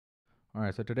All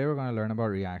right, so today we're going to learn about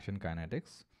reaction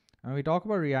kinetics. When we talk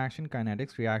about reaction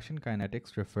kinetics reaction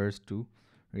kinetics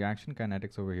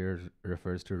over here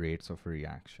refers to rates of a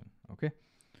reaction. Okay,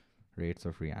 rates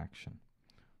of reaction.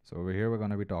 So over here we're going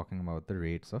to be talking about the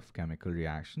rates of chemical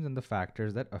reactions and the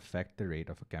factors that affect the rate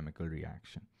of a chemical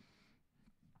reaction.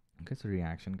 Okay, so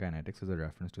reaction kinetics is a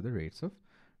reference to the rates of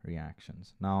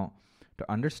reactions. Now, to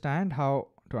understand how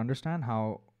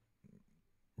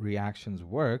reactions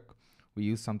work, we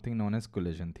use something known as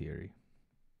collision theory.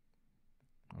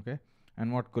 Okay,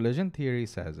 and what collision theory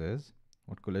says is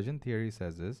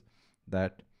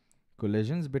that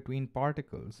collisions between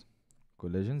particles,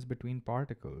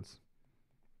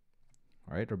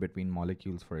 right, or between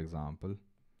molecules, for example,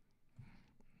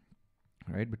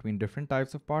 right, between different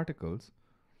types of particles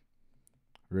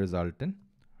result in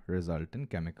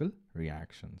chemical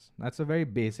reactions. That's a very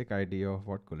basic idea of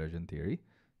what collision theory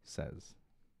says.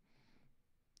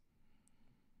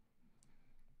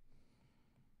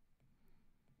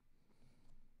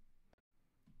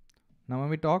 Now, when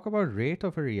we talk about rate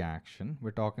of a reaction,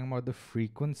 we're talking about the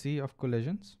frequency of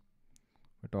collisions.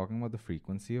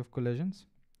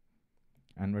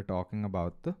 And we're talking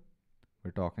about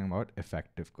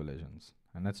effective collisions.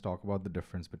 And let's talk about the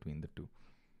difference between the two.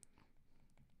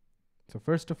 So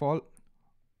first of all,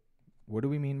 what do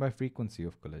we mean by frequency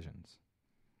of collisions?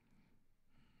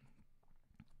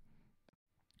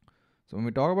 So when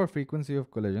we talk about frequency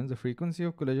of collisions, the frequency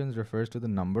of collisions refers to the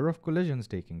number of collisions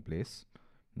taking place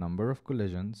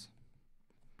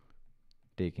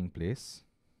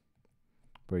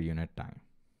per unit time.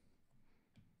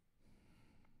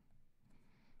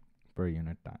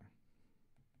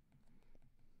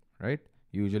 Right?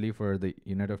 Usually for the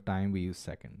unit of time, we use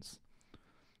seconds.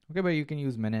 Okay, but you can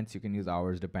use minutes, you can use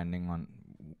hours, depending on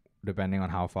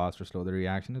how fast or slow the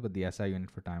reaction is, but the SI unit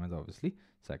for time is obviously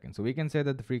seconds. So we can say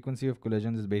that the frequency of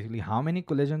collisions is basically how many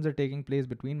collisions are taking place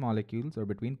between molecules or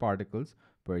between particles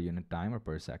per unit time or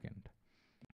per second.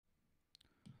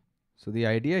 So the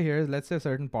idea here is, let's say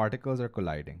certain particles are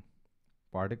colliding.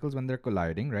 Particles, when they're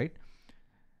colliding, right,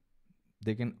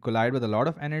 they can collide with a lot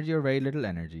of energy or very little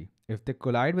energy. If they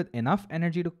collide with enough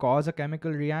energy to cause a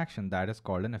chemical reaction, that is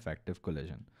called an effective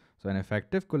collision. So an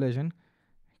effective collision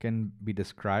can be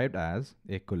described as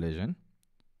a collision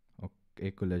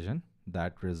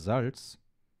that results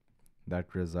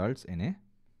in a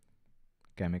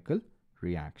chemical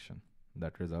reaction.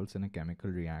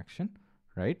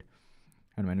 Right?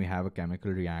 And when we have a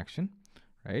chemical reaction,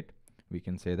 right, we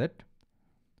can say that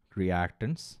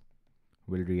reactants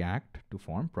will react to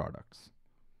form products.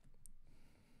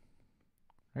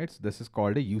 Right? So this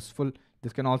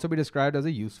can also be described as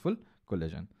a useful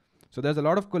collision. So there's a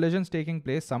lot of collisions taking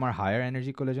place. Some are higher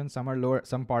energy collisions, some are lower.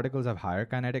 Some particles have higher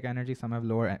kinetic energy, some have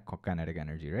lower kinetic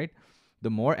energy, right? The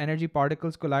more energy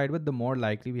particles collide with, the more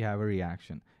likely we have a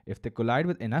reaction. If they collide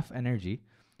with enough energy,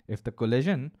 if the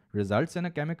collision results in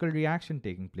a chemical reaction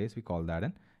taking place, we call that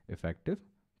an effective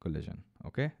collision.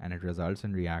 Okay, and it results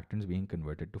in reactants being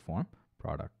converted to form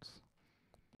products.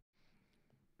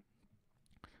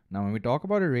 Now, when we talk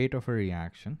about a rate of a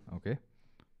reaction,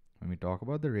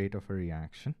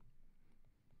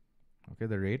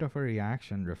 the rate of a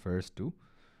reaction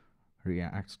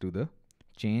reacts to the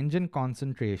change in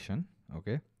concentration.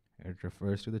 Okay, it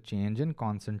refers to the change in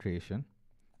concentration,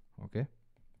 okay,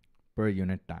 per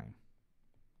unit time.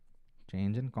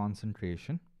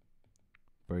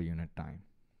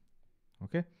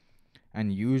 Okay,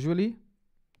 and usually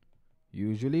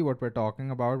what we're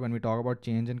talking about when we talk about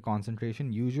change in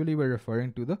concentration, usually we're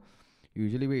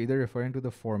either referring to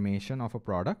the formation of a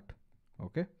product.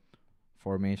 Okay,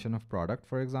 formation of product,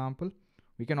 for example.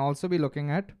 We can also be looking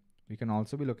at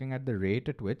the rate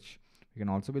at which a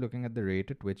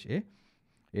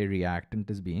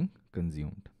reactant is being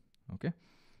consumed. Okay,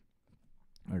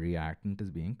 a reactant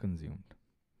is being consumed.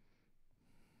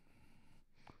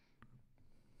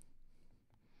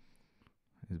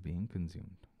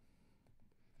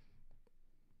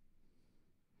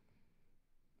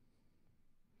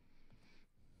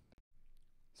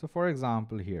 So for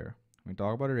example, here, when we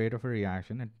talk about a rate of a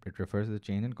reaction, it refers to the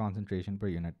change in concentration per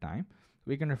unit time. So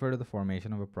we can refer to the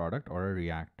formation of a product or a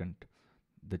reactant,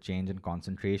 the change in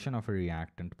concentration of a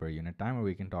reactant per unit time, or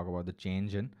we can talk about the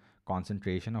change in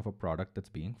concentration of a product that's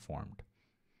being formed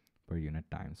per unit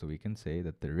time. So we can say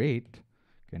that the rate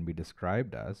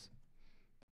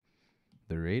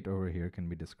over here can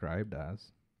be described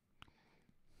as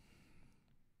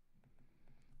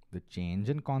the change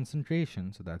in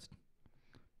concentration, so that's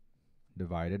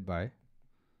divided by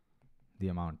the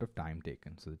amount of time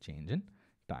taken, so the change in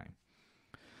time.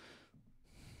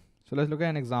 So let's look at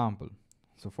an example.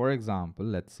 So for example,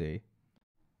 let's say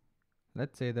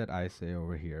let's say that I say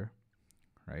over here,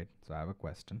 right? So I have a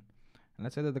question. And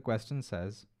let's say that the question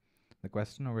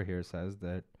over here says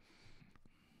that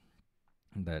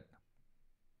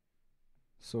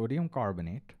sodium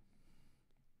carbonate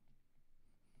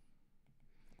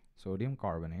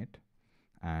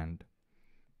and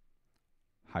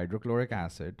hydrochloric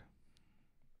acid,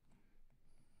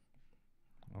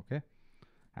 okay,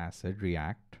 acid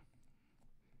react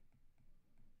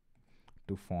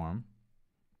to form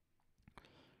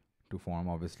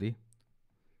obviously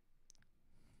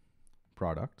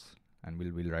products, and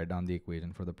we'll write down the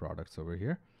equation for the products over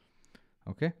here,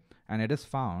 okay. And it is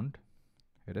found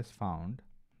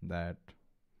that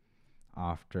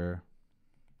after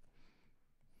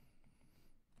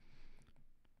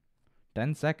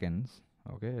 10 seconds,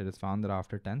 okay, it is found that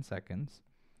after 10 seconds,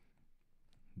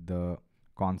 the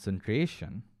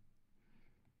concentration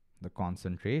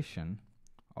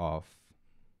of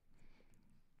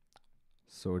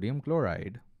sodium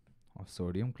chloride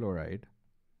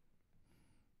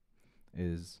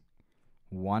is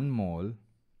 1 mole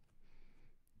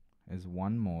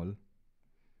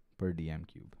per dm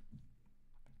cube.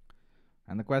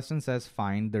 And the question says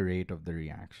find the rate of the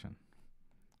reaction.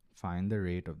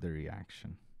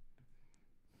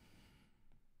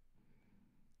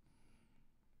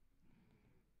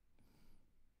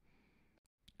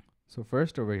 So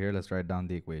first over here, let's write down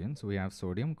the equation. So we have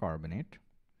sodium carbonate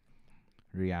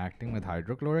reacting with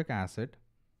hydrochloric acid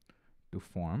to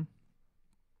form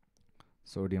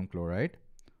sodium chloride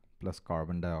plus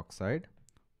carbon dioxide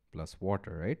plus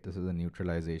water, right? This is a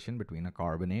neutralization between a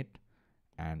carbonate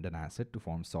and an acid to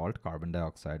form salt, carbon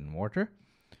dioxide, and water.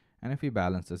 And if we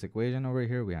balance this equation over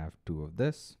here, we have 2 of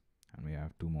this, and we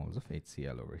have 2 moles of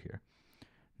HCl over here.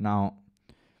 Now,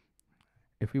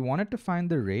 if we wanted to find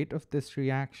the rate of this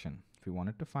reaction,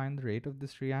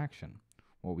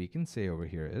 what we can say over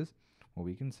here is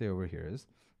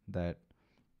that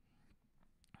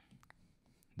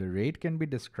the rate can be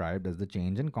described as the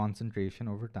change in concentration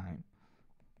over time,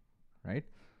 right?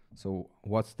 So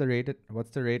what's the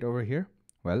rate over here?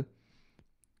 Well,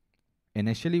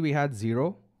 initially we had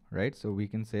 0, right? So we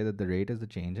can say that the rate is the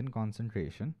change in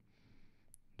concentration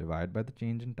divided by the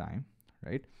change in time,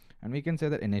 right? And we can say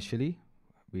that initially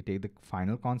we take the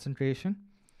final concentration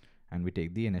and we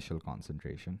take the initial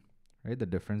concentration, right? The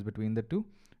difference between the two,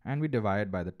 and we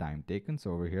divide by the time taken.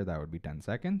 So over here, that would be 10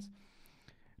 seconds.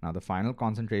 Now the final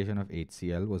concentration of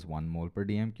HCl was 1 mole per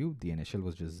dm cube. The initial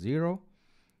was just 0.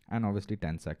 And obviously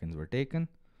 10 seconds were taken.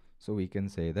 So we can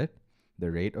say that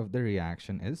the rate of the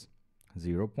reaction is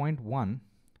 0.1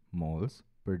 moles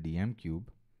per dm cube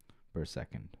per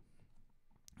second.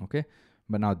 Okay.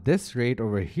 But now this rate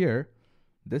over here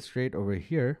is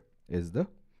the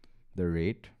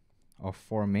rate of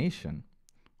formation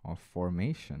of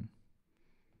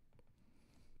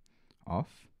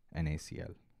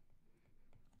NaCl.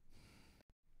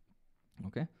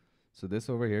 Okay, so this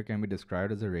over here can be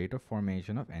described as the rate of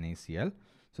formation of NaCl.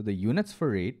 So the units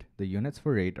for rate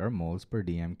are moles per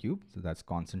dm cube. So that's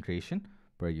concentration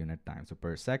per unit time. So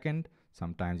per second,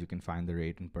 sometimes you can find the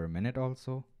rate in per minute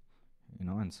also,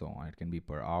 and so on. It can be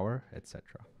per hour,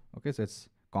 etc. Okay, so it's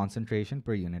concentration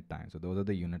per unit time. So those are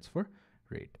the units for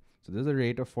rate. So this is the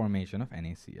rate of formation of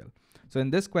NaCl. So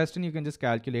in this question, you can just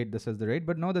calculate this as the rate,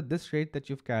 but know that this rate that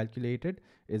you've calculated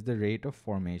is the rate of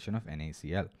formation of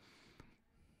NaCl.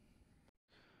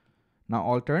 Now,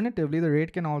 alternatively, the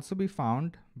rate can also be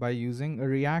found by using a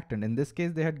reactant. In this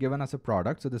case, they had given us a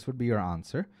product, so this would be your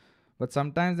answer. But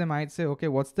sometimes they might say, okay,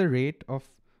 what's the rate of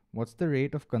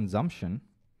consumption?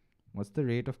 What's the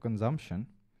rate of consumption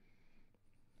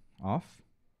of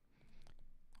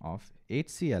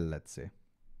HCl, let's say?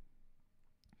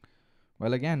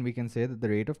 Well, again, we can say that the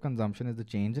rate of consumption is the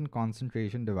change in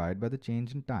concentration divided by the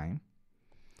change in time.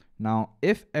 Now,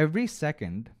 if every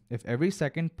second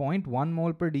 0.1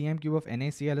 mole per dm cube of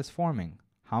NaCl is forming,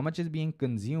 how much is being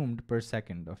consumed per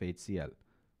second of HCl?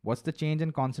 What's the change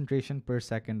in concentration per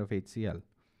second of HCl?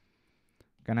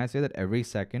 Can I say that every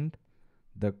second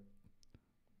the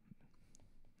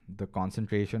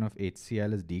concentration of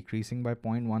HCl is decreasing by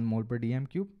 0.1 mole per dm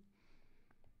cube?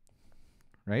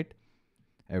 Right?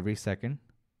 Every second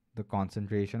the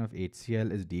concentration of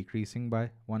HCl is decreasing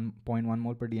by 1.1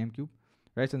 mole per dm cube.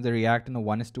 Right, since they react in a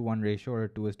 1:1 ratio or a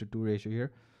 2:2 ratio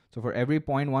here. So for every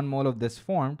 0.1 mole of this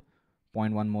formed,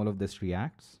 0.1 mole of this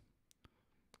reacts.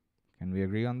 Can we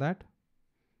agree on that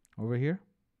over here?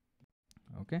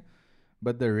 Okay.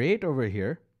 But the rate over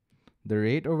here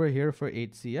for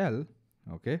HCl,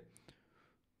 okay,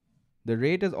 the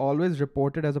rate is always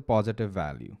reported as a positive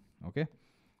value. Okay.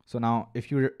 So now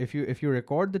if you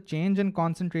record the change in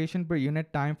concentration per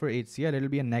unit time for HCl, it'll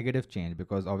be a negative change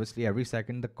because obviously every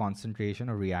second the concentration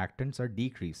of reactants are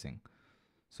decreasing.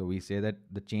 So we say that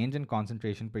the change in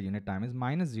concentration per unit time is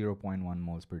minus 0.1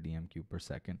 moles per dm cube per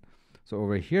second. So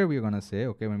over here we're going to say,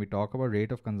 okay, when we talk about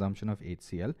rate of consumption of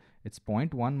HCl, it's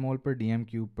 0.1 mole per dm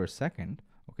cube per second.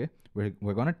 Okay,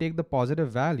 we're going to take the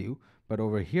positive value, but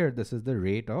over here this is the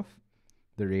rate of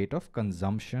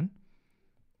consumption.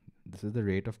 This is the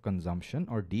rate of consumption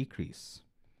or decrease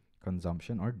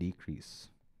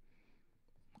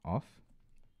of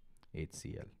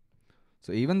HCl.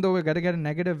 So even though we're going to get a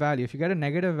negative value, if you get a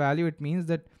negative value, it means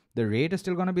that the rate is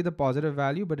still going to be the positive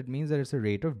value, but it means that it's a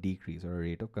rate of decrease or a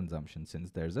rate of consumption since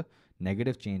there's a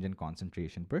negative change in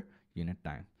concentration per unit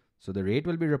time. So the rate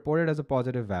will be reported as a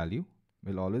positive value,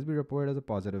 will always be reported as a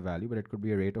positive value, but it could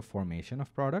be a rate of formation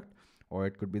of product or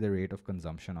it could be the rate of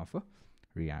consumption of a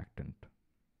reactant.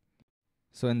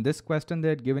 So in this question, they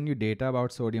had given you data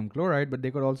about sodium chloride, but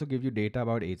they could also give you data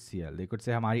about HCl. They could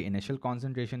say हमारी initial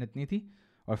concentration इतनी थी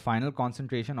और final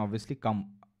concentration obviously कम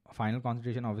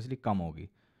होगी.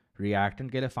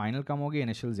 Reactant के लिए final कम होगी,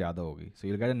 initial ज़्यादा होगी. So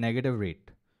you'll get a negative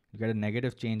rate. You get a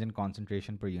negative change in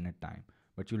concentration per unit time.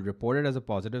 But you'll report it as a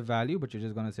positive value, but you're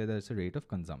just going to say that it's a rate of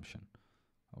consumption.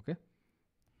 Okay?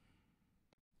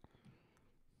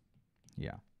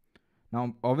 Yeah.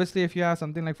 Now, obviously, if you have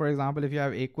something like, for example, if you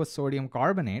have aqueous sodium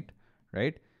carbonate,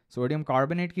 right? Sodium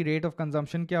carbonate की rate of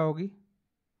consumption क्या होगी?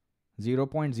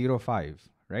 0.05,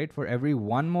 right? For every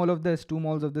 1 mole of this, 2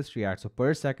 moles of this react. So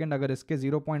per second, अगर इसके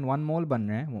 0.1 mole बन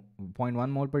रहे हैं, 0.1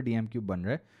 mole per dm cube बन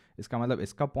रहे हैं, इसका मतलब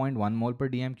इसका 0.1 mole per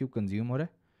dm cube consume हो रहा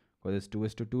है, because it's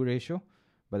 2:2 ratio.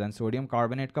 But then sodium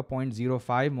carbonate का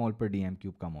 0.05 mole per dm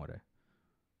cube कम हो रहा है.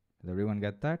 Does everyone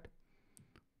get that?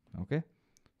 Okay.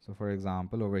 So for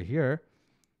example, over here,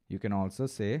 you can also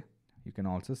say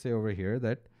over here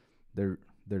that the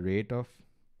rate of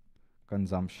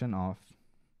consumption of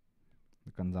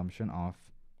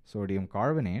sodium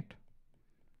carbonate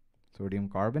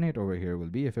over here will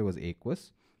be, if it was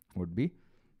aqueous, would be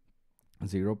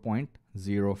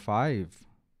 0.05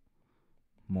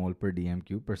 mole per dm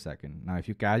cube per second. Now, if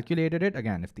you calculated it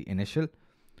again, if the initial,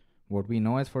 what we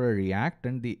know is for a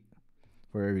reactant,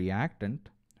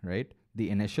 right? The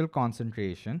initial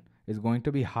concentration is going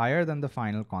to be higher than the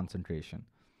final concentration.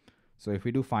 So if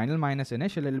we do final minus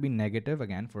initial, it'll be negative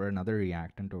again for another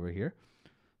reactant over here.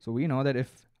 So we know that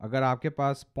if अगर आपके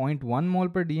पास 0.1 mole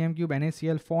per dm cube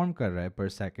NaCl form कर रहा है per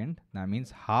second, that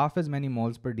means half as many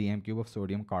moles per dm cube of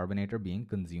sodium carbonate are being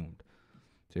consumed.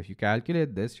 So if you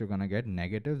calculate this, you're going to get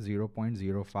negative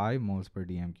 0.05 moles per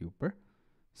dm cube per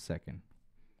second,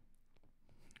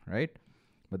 right?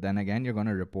 But then again, you're going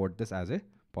to report this as a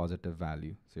positive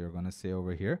value. So you're going to say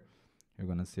over here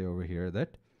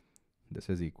that this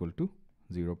is equal to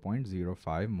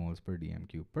 0.05 moles per dm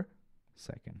cube per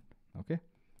second. Okay,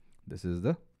 this is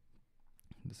the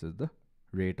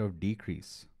rate of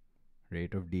decrease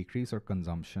or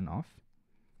consumption of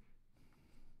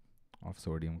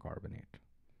sodium carbonate.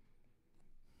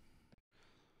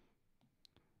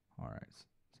 All right, so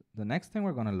the next thing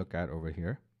we're going to look at over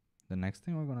here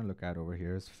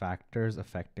is factors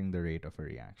affecting the rate of a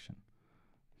reaction.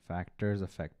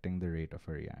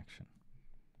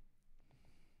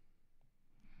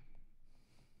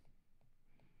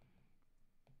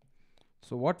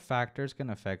 So what factors can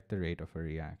affect the rate of a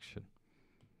reaction?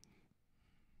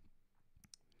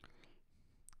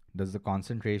 Does the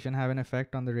concentration have an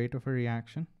effect on the rate of a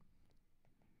reaction?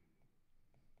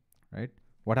 Right?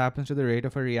 What happens to the rate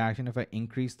of a reaction if I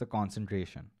increase the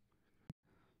concentration?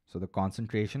 So the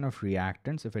concentration of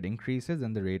reactants, if it increases,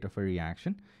 then the rate of a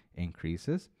reaction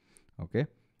increases. Okay.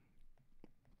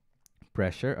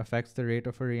 Pressure affects the rate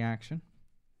of a reaction,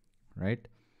 right?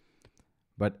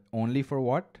 But only for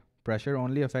what? Pressure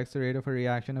only affects the rate of a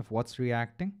reaction if what's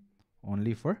reacting?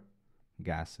 Only for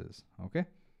gases. Okay.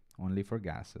 Only for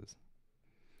gases.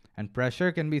 And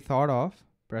pressure can be thought of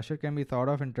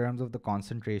in terms of the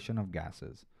concentration of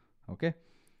gases. Okay.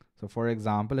 So for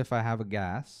example, if I have a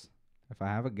gas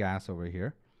over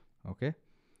here, okay,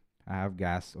 I have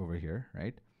gas over here,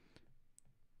 right?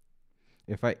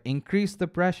 If I increase the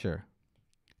pressure,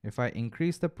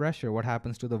 what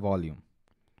happens to the volume?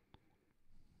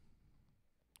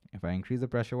 If I increase the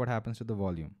pressure, what happens to the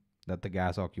volume that the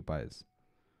gas occupies?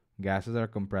 Gases are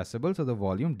compressible, so the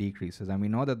volume decreases. And we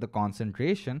know that the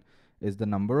concentration is the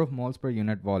number of moles per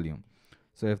unit volume.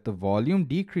 So if the volume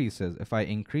decreases, if I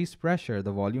increase pressure,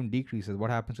 the volume decreases. What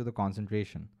happens to the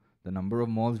concentration? The number of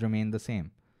moles remain the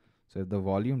same. So if the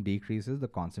volume decreases, the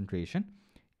concentration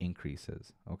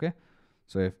increases. Okay.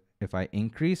 So if I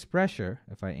increase pressure,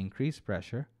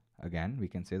 again, we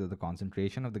can say that the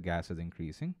concentration of the gas is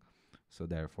increasing. So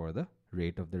therefore, the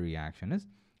rate of the reaction is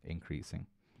increasing.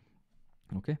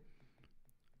 Okay.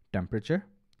 Temperature,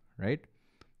 right?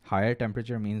 Higher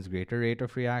temperature means greater rate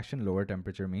of reaction. Lower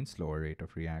temperature means slower rate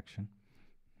of reaction.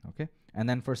 Okay. And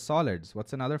then for solids,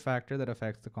 what's another factor that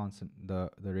affects the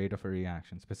rate of a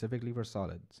reaction, specifically for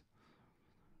solids?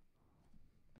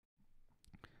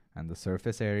 And the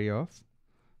surface area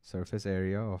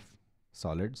of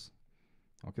solids.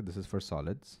 Okay, this is for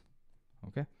solids.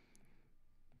 Okay,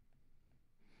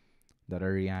 that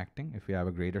are reacting. If you have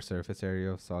a greater surface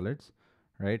area of solids,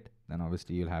 right, then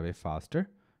obviously you'll have a faster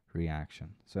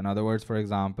reaction. So in other words, for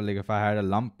example, like if I had,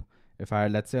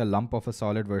 let's say, a lump of a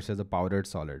solid versus a powdered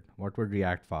solid, what would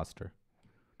react faster?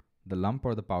 The lump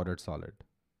or the powdered solid?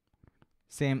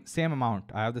 Same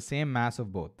amount. I have the same mass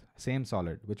of both, same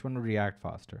solid. Which one would react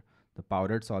faster? The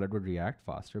powdered solid would react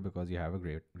faster because you have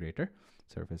a greater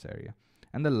surface area.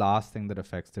 And the last thing that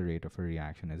affects the rate of a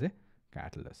reaction is a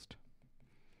catalyst.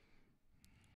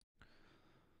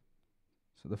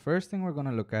 So the first thing we're going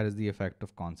to look at is the effect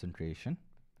of concentration.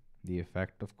 The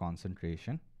effect of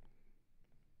concentration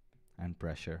and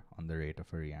pressure on the rate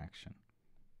of a reaction.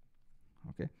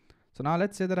 Okay. So now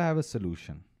let's say that I have a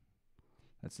solution.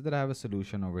 Let's say that I have a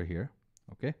solution over here.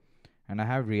 Okay. And I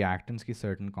have reactants ki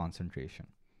certain concentration.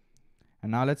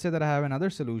 And now let's say that I have another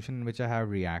solution in which I have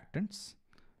reactants.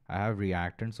 I have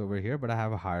reactants over here, but I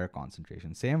have a higher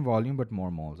concentration. Same volume, but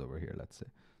more moles over here, let's say.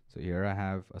 So here I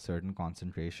have a certain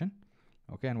concentration.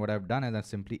 Okay, and what I've done is I've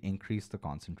simply increased the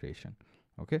concentration.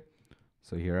 Okay,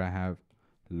 so here I have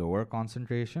lower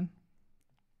concentration,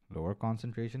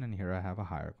 and here I have a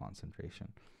higher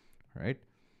concentration, right?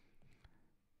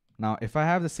 Now, if I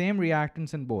have the same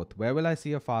reactants in both, where will I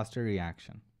see a faster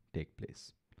reaction take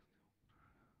place?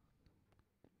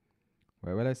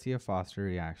 Where will I see a faster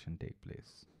reaction take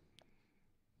place?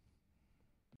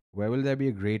 Where will there be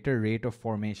a greater rate of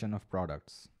formation of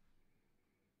products?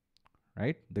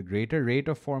 Right? The greater rate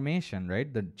of formation,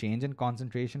 right? The change in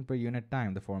concentration per unit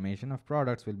time, the formation of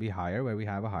products will be higher where we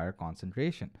have a higher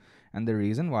concentration. And the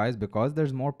reason why is because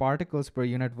there's more particles per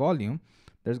unit volume,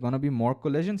 there's going to be more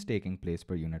collisions taking place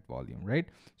per unit volume, right?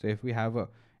 So if we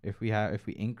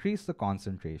increase the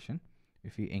concentration,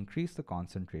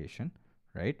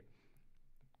 right?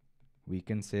 We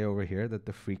can say over here that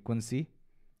the frequency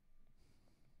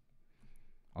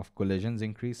of collisions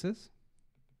increases,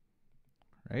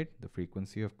 right? The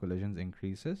frequency of collisions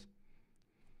increases,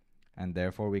 and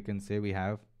therefore we can say we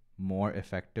have more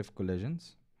effective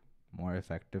collisions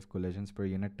per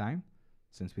unit time,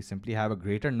 since we simply have a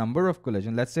greater number of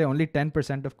collisions. Let's say only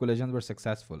 10% of collisions were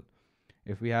successful.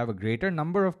 If we have a greater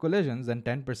number of collisions, then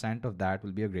 10% of that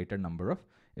will be a greater number of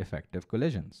effective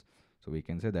collisions. So we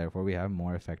can say therefore we have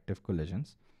more effective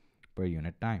collisions per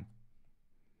unit time.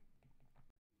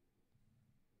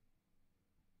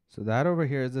 So that over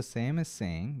here is the same as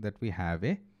saying that we have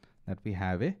a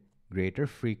greater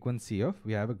frequency of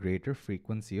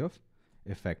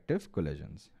effective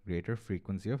collisions.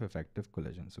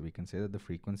 So we can say that the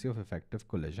frequency of effective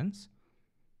collisions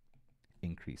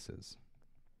increases.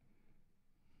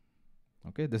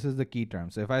 Okay, this is the key term.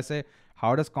 So if I say,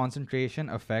 how does concentration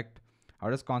affect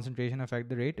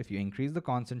the rate? If you increase the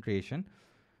concentration,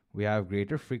 we have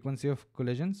greater frequency of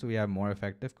collisions, so we have more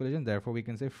effective collisions. Therefore, we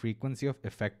can say frequency of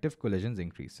effective collisions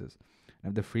increases.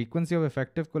 And if the frequency of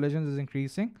effective collisions is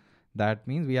increasing, that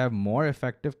means we have more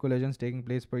effective collisions taking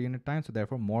place per unit time. So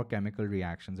therefore, more chemical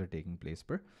reactions are taking place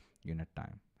per unit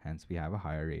time. Hence, we have a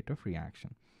higher rate of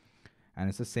reaction. And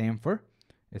it's the same for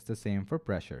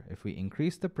pressure. If we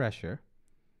increase the pressure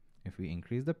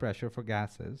for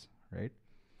gases, right?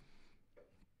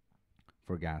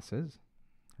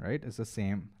 Right, it's the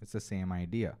same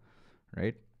idea,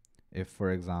 right? If,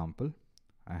 for example,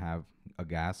 I have a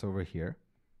gas over here,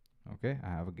 okay,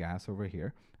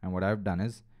 and what I've done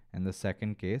is, in the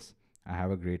second case, I have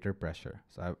a greater pressure.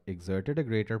 So I've exerted a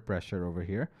greater pressure over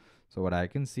here. So what I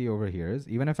can see over here is,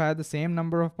 even if I had the same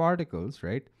number of particles,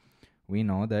 right, we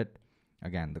know that,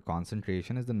 again, the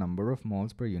concentration is the number of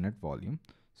moles per unit volume.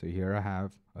 So here I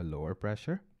have a lower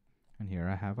pressure, and here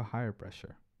I have a higher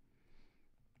pressure.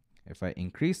 If I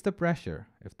increase the pressure,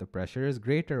 if the pressure is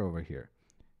greater over here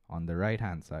on the right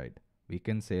hand side, we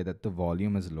can say that the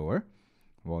volume is lower,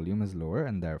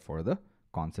 and therefore the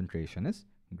concentration is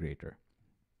greater.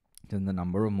 Then the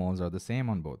number of moles are the same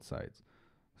on both sides.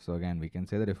 So again, we can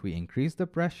say that if we increase the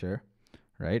pressure,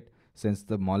 right, since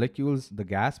the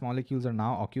gas molecules are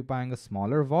now occupying a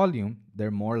smaller volume, they're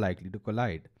more likely to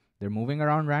collide. They're moving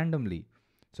around randomly,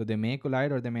 so they may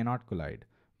collide or they may not collide.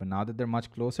 But now that they're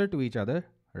much closer to each other,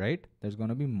 right, there's going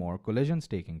to be more collisions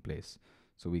taking place.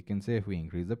 So we can say if we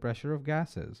increase the pressure of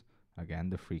gases, again,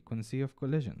 the frequency of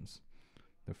collisions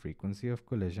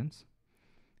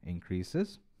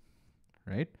increases,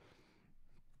 right?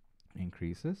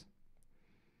 Increases.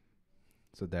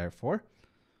 So therefore,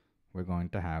 we're going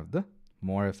to have the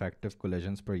more effective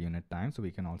collisions per unit time. So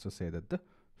we can also say that the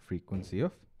frequency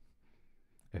of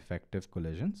effective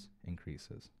collisions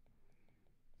increases.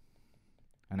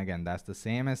 And again, that's the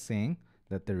same as saying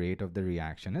that the rate of the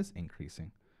reaction is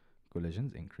increasing.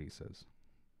 Collisions increases.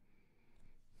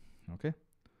 Okay.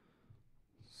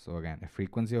 So again, if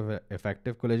frequency of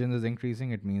effective collisions is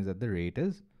increasing, it means that the rate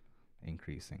is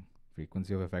increasing.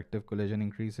 Frequency of effective collision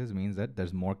increases means that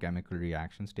there's more chemical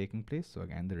reactions taking place. So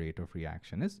again, the rate of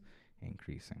reaction is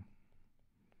increasing.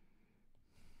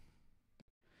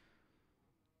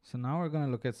 So now we're going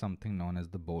to look at something known as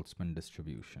the Boltzmann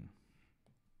distribution.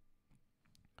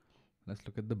 Let's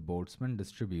look at the Boltzmann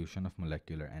distribution of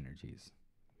molecular energies.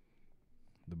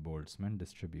 The Boltzmann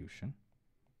distribution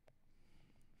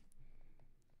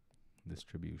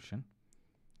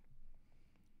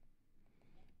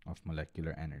of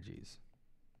molecular energies.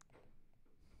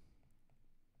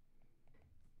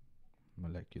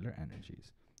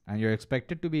 And you're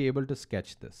expected to be able to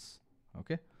sketch this.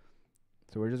 Okay.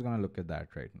 So we're just going to look at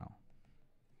that right now.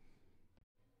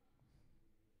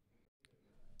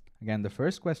 Again, the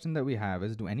first question that we have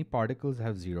is, do any particles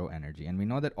have zero energy? And we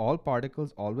know that all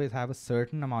particles always have a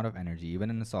certain amount of energy. Even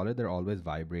in a solid, they're always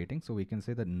vibrating. So we can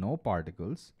say that no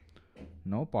particles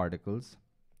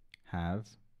have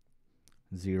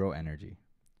zero energy,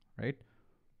 right?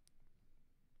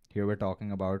 Here we're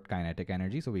talking about kinetic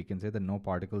energy. So we can say that no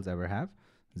particles ever have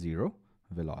zero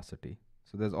velocity.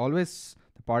 So there's always,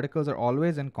 the particles are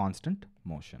always in constant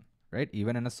motion, right?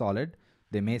 Even in a solid,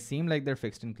 they may seem like they're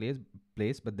fixed in place,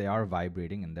 but they are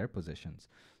vibrating in their positions.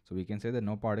 So we can say that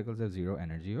no particles have zero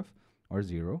energy or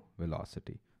zero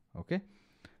velocity. Okay.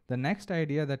 The next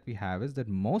idea that we have is that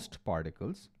most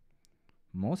particles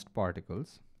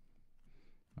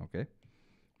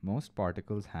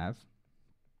have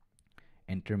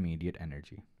intermediate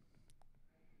energy.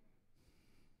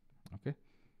 Okay.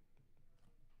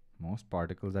 Most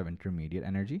particles have intermediate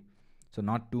energy. So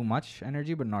not too much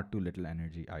energy, but not too little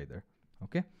energy either.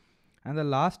 Okay. And the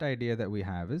last idea that we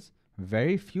have is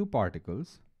very few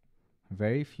particles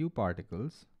have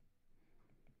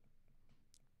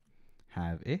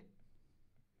a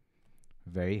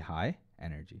very high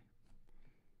energy.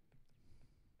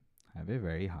 Have a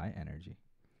very high energy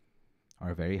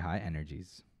or very high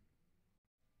energies.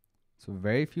 So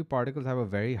very few particles have a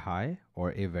very high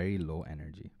or a very low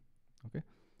energy. Okay.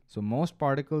 So most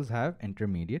particles have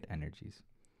intermediate energies.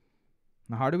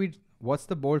 Now what's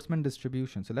the Boltzmann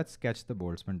distribution? So let's sketch the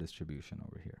Boltzmann distribution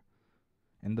over here.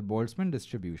 In the Boltzmann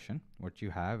distribution, what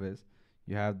you have is,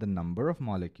 you have the number of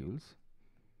molecules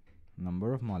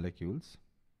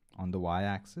on the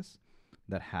y-axis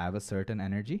that have a certain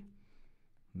energy,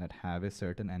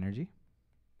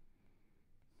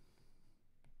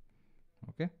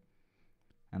 okay?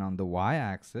 And on the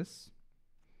x-axis,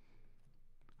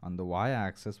 what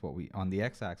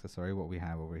we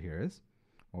have over here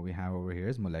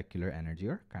is molecular energy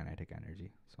or kinetic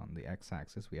energy. So on the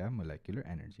x-axis, we have molecular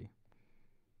energy.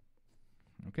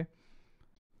 Okay.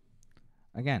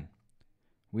 Again,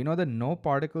 we know that no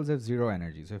particles have zero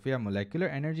energy. So if we have molecular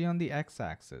energy on the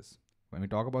x-axis, when we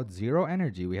talk about zero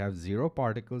energy, we have zero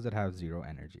particles that have zero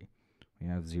energy.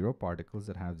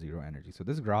 So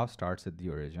this graph starts at the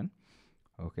origin.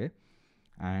 Okay.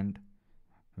 And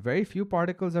very few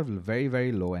particles have very,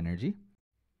 very low energy.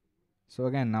 So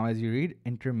again, now as you read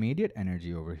intermediate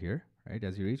energy over here, right?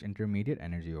 As you reach intermediate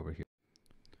energy over here,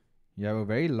 you have a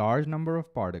very large number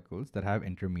of particles that have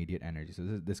intermediate energy.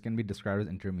 So this can be described as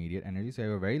intermediate energy. So you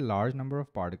have a very large number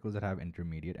of particles that have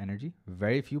intermediate energy.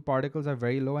 Very few particles have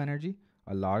very low energy.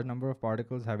 A large number of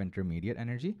particles have intermediate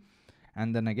energy.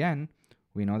 And then again,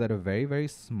 we know that a very, very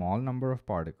small number of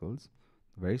particles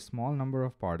have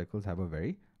a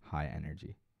very high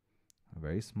energy.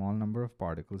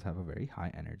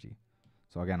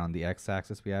 So again, on the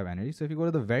x-axis, we have energy. So if you go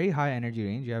to the very high energy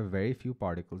range, you have very few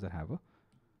particles that have a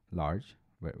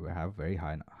very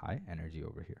high energy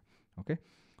over here. Okay.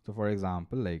 So for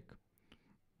example, like,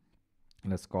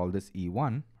 let's call this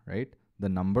E1, right? The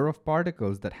number of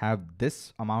particles that have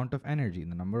this amount of energy,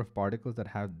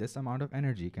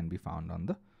 can be found on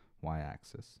the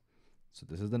y-axis. So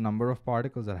this is the number of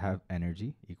particles that have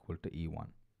energy equal to E1.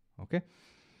 Okay.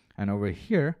 And over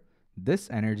here, this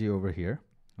energy over here,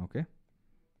 okay,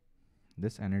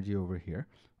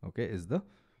 is the,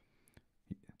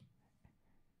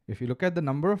 if you look at the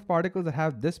number of particles that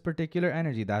have this particular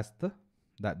energy,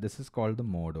 this is called the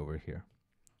mode over here.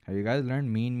 Have you guys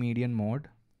learned mean, median, mode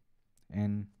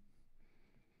in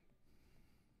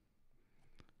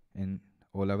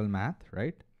O-level math,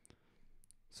 right?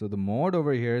 So the mode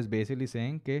over here is basically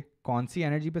saying कि कौन सी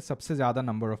energy पे सबसे ज़्यादा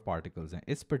number of particles हैं.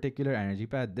 इस particular energy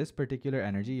पे, at this particular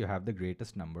energy, you have the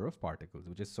greatest number of particles,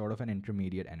 which is sort of an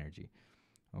intermediate energy.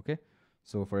 Okay?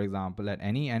 So for example, at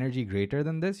any energy greater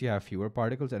than this, you have fewer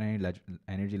particles. At any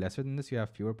energy lesser than this, you have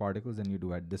fewer particles than you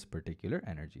do at this particular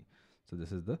energy. So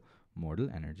this is the modal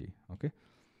energy. Okay?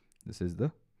 This is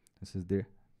the,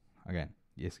 again,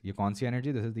 yes, ये कौन सी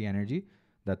energy? This is the energy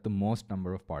that the most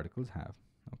number of particles have.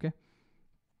 Okay?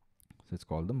 So it's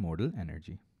called the modal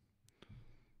energy.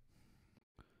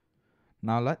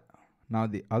 Now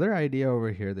the other idea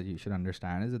over here that you should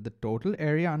understand is that the total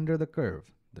area under the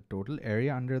curve, okay,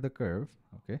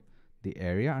 the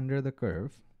area under the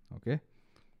curve, okay,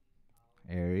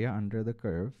 area under the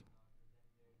curve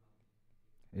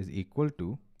is equal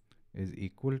to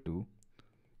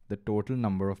the total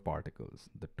number of particles,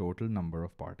 total number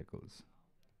of particles.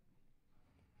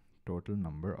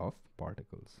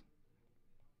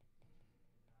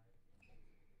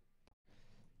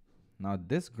 Now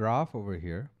this graph over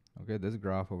here, okay, this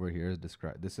graph over here is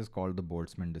described, this is called the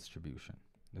Boltzmann distribution.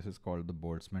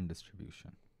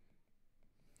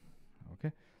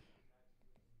 Okay.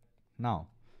 Now,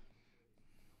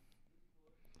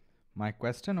 my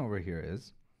question over here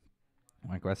is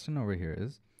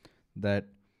that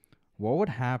what would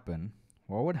happen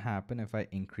if I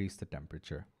increase the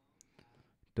temperature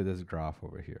to this graph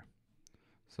over here?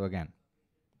 So again,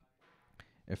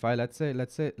 if I let's say I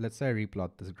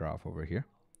replot this graph over here,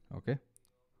 okay?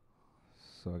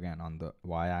 So again, on the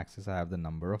y-axis I have the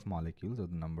number of molecules, or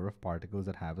the number of particles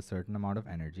that have a certain amount of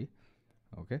energy,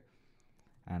 okay?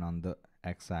 And on the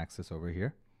x-axis over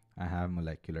here, I have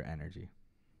molecular energy.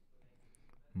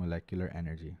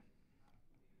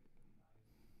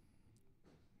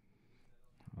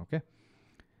 Okay?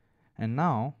 And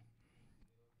now,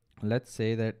 let's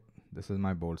say that this is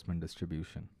my Boltzmann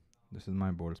distribution.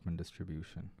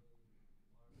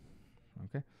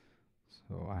 Okay?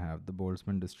 So I have the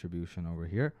Boltzmann distribution over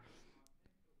here.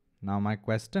 Now my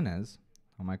question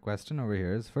over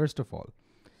here is, first of all,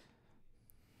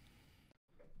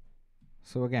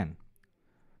 so again,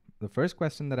 the first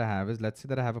question that I have is, let's say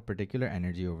that I have a particular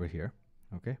energy over here,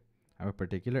 okay? I have a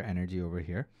particular energy over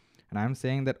here, and I'm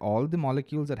saying that all the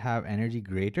molecules that have energy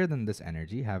greater than this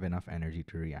energy have enough energy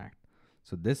to react.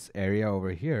 So this area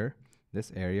over here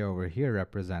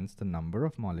represents the number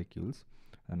of molecules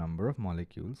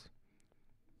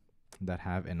that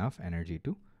have enough energy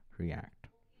to react.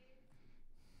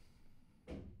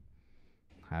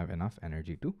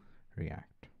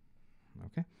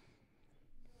 Okay?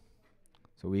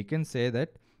 So we can say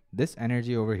that this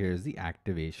energy over here is the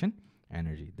activation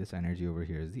energy.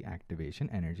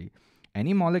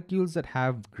 Any molecules that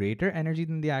have greater energy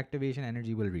than the activation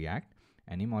energy will react.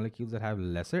 Any molecules that have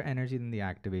lesser energy than the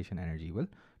activation energy will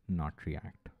not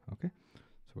react. Okay?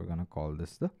 So we're going to call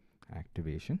this the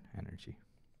activation energy.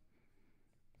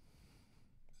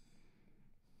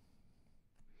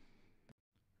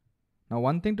 Now,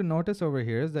 one thing to notice over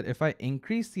here is that if I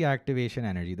increase the activation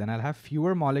energy, then I'll have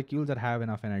fewer molecules that have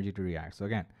enough energy to react. So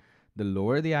again, the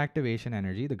lower the activation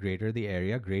energy, the greater the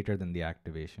area greater than the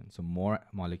activation. So more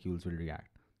molecules will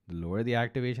react. The lower the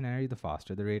activation energy, the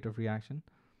faster the rate of reaction.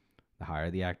 The higher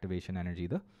the activation energy,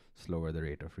 the slower the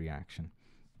rate of reaction.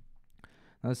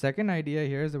 Now, the second idea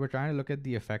here is that we're trying to look at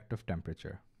the effect of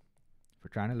temperature.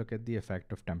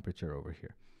 Over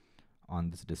here on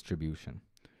this distribution.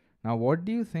 Now, what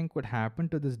do you think would happen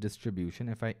to this distribution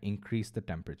if I increase the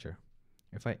temperature?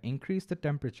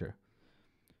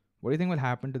 What do you think will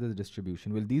happen to this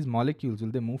distribution? Will these molecules,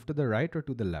 will they move to the right or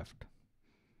to the left?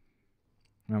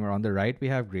 Remember, on the right we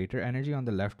have greater energy, on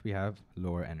the left we have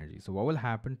lower energy. So what will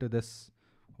happen to this?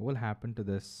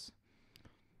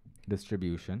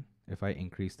 Distribution if I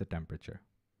increase the temperature?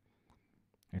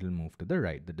 It'll move to the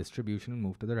right. The distribution will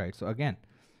move to the right. So again,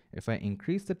 if I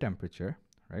increase the temperature,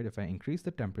 right? If I increase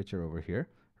the temperature over here,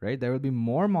 right, there will be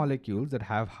more molecules that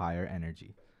have higher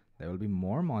energy.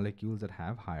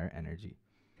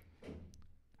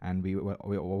 And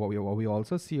what we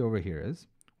also see over here is,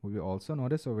 what we also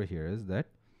notice over here is that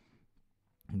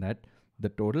the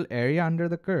total area under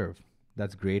the curve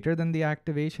that's greater than the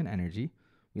activation energy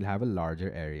will have a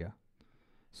larger area.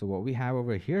 So what we have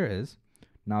over here is,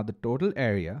 now the total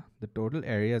area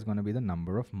is going to be the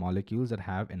number of molecules that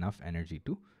have enough energy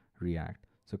to react.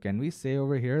 So can we say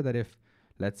over here that if,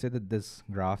 let's say that this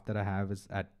graph that I have is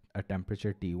at a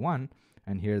temperature T1,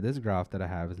 and here this graph that I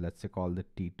have is, let's say, called the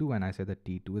T2, and I say that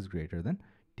T2 is greater than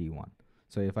T1.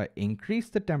 So if I increase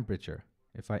the temperature,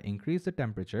 If I increase the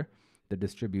temperature, the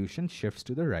distribution shifts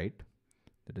to the right.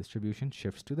 The distribution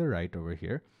shifts to the right over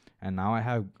here. And now I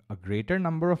have a greater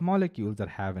number of molecules that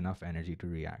have enough energy to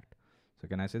react. So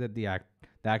can I say that the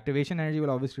activation energy will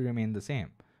obviously remain the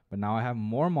same, but now I have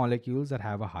more molecules that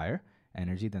have a higher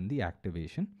energy than the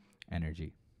activation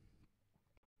energy.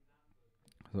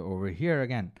 So over here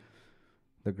again,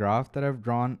 the graph that I've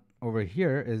drawn over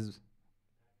here is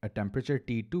a temperature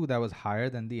T2 that was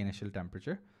higher than the initial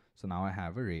temperature. So now I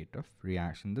have a rate of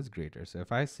reaction that's greater. So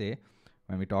if I say,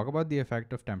 when we talk about the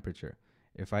effect of temperature,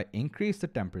 if I increase the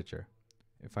temperature,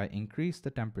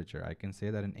 I can say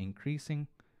that in increasing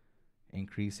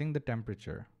the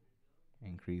temperature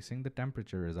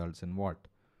results in what?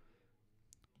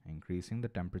 Increasing the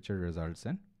temperature results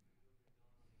in,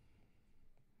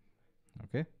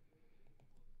 okay,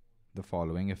 the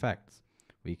following effects.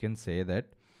 We can say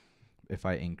that if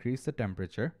I increase the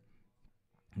temperature,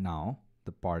 now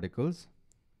the particles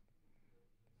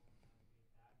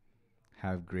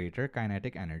have greater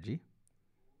kinetic energy,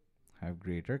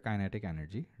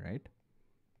 right?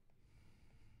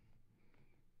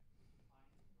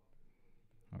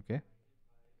 Okay,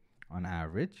 on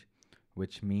average,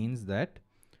 which means that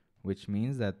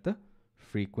the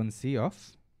frequency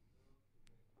of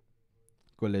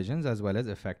collisions as well as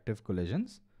effective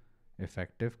collisions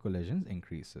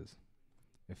increases.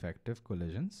 Effective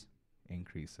collisions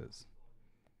increases.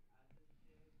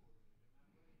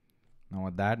 Now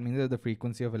what that means is the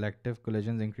frequency of elective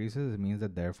collisions increases. It means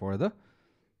that therefore the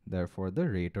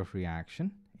rate of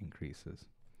reaction increases.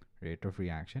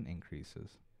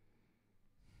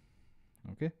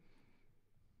 Okay,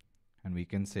 and we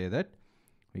can say that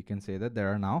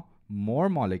there are now more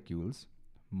molecules,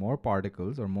 more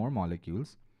particles, or more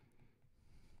molecules.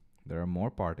 There are more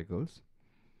particles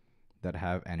that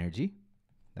have energy,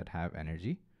 that have an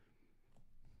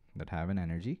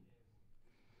energy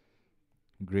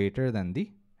greater than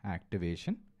the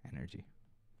activation energy.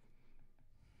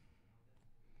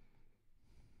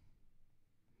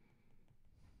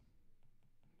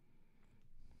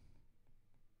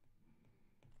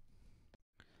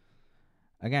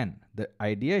 Again, the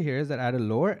idea here is that at a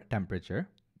lower temperature,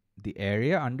 the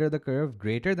area under the curve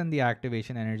greater than the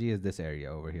activation energy is this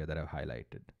area over here that I've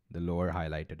highlighted, the lower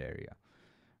highlighted area.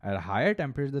 At a higher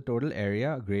temperature, the total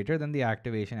area greater than the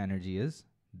activation energy is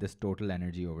this total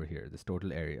energy over here, this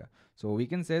total area. So we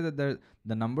can say that the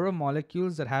number of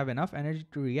molecules that have enough energy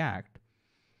to react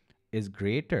is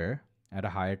greater at a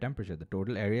higher temperature. The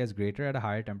total area is greater at a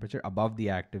higher temperature above the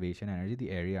activation energy. The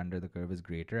area under the curve is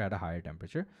greater at a higher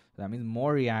temperature. So that means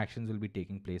more reactions will be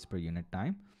taking place per unit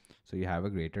time. So you have a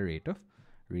greater rate of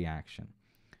reaction.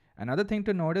 Another thing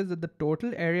to note is that the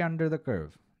total area under the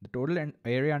curve, the total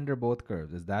area under both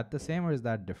curves, is that the same or is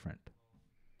that different?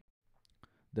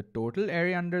 The total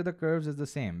area under the curves is the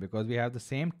same because we have the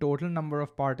same total number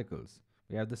of particles.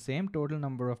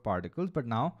 But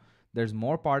now there's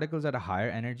more particles at a higher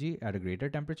energy at a greater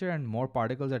temperature and more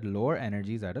particles at lower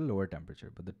energies at a lower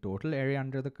temperature. But the total area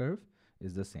under the curve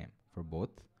is the same for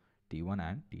both T1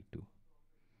 and T2.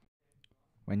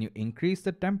 When you increase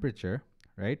the temperature,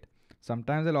 right,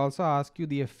 sometimes they'll also ask you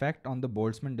the effect on the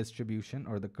Boltzmann distribution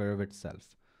or the curve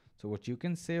itself. So what you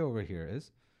can say over here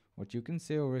is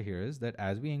that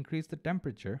as we increase the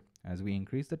temperature,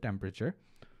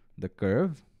 the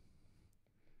curve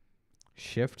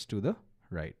shifts to the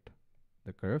right.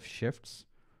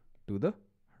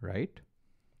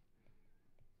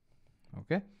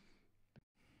 Okay.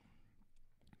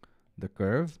 The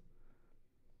curve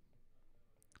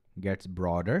gets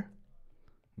broader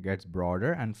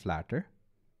and flatter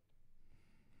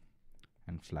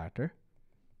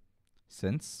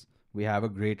since we have a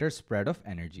greater spread of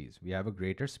energies.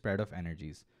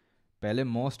 Pehle,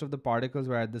 most of the particles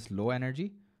were at this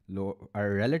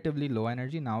relatively low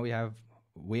energy. Now we have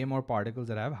way more particles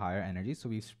that have higher energy. So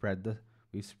we've spread the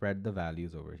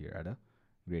values over here at a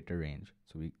greater range.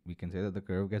 So we can say that the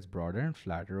curve gets broader and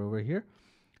flatter over here.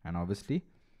 And obviously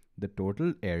the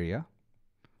total area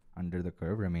under the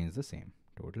curve remains the same.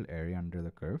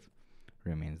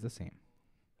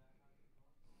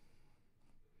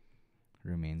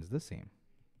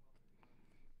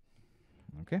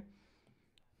 Okay.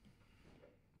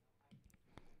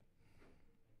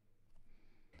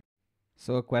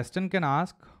 So a question can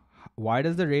ask, why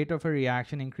does the rate of a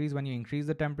reaction increase when you increase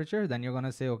the temperature? Then you're going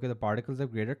to say, okay, the particles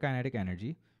have greater kinetic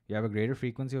energy. You have a greater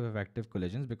frequency of effective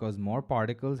collisions because more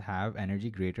particles have energy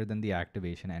greater than the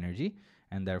activation energy,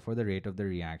 and therefore the rate of the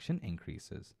reaction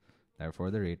increases.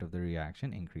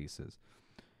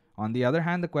 On the other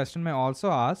hand, the question may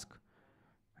also ask,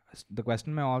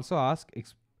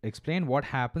 explain what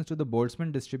happens to the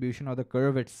Boltzmann distribution or the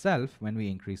curve itself when we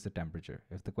increase the temperature.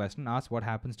 If the question asks what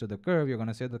happens to the curve, you're going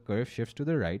to say the curve shifts to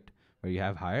the right where you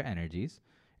have higher energies.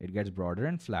 It gets broader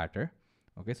and flatter.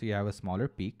 Okay, so you have a smaller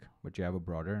peak, but you have a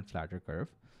broader and flatter curve.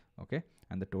 Okay,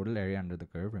 and the total area under the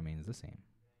curve remains the same.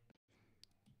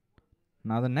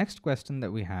 Now the next question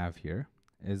that we have here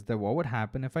is that what would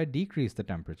happen if I decrease the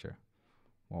temperature?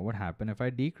 What would happen if I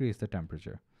decrease the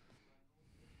temperature?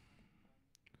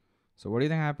 So what do you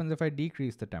think happens if I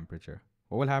decrease the temperature?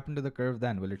 What will happen to the curve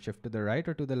then? Will it shift to the right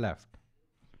or to the left?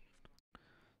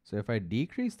 So if I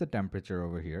decrease the temperature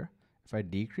over here,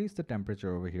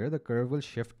 the curve will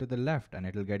shift to the left and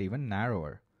it'll get even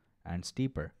narrower and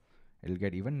steeper. It'll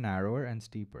get even narrower and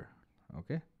steeper.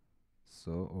 Okay.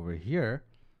 So over here,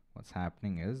 what's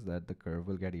happening is that the curve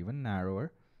will get even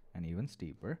narrower and even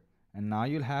steeper. And now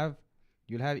you'll have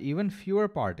even fewer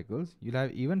particles. You'll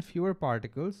have even fewer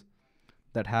particles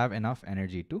that have enough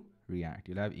energy to react.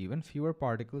 You'll have even fewer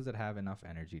particles that have enough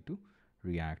energy to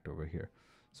react over here.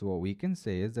 So what we can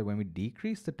say is that when we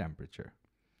decrease the temperature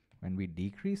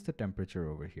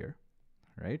over here,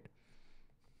 right?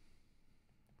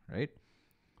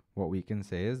 What we can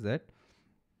say is that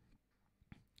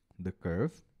the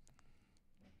curve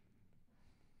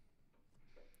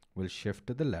will shift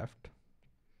to the left,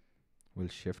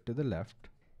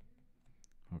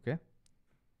 okay?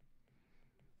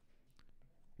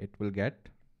 It will get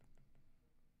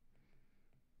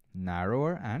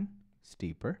narrower and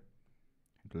steeper.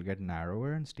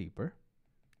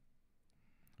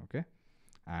 Okay?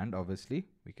 And obviously,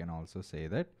 we can also say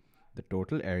that the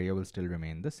total area will still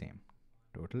remain the same.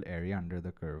 Total area under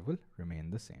the curve will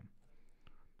remain the same.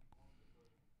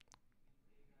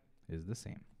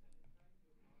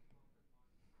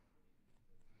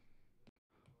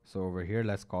 So over here,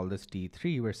 let's call this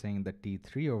T3. We're saying that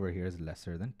T3 over here is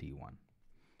lesser than T1.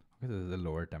 Okay, this is a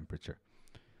lower temperature.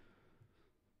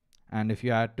 And if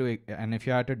you had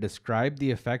to describe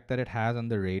the effect that it has on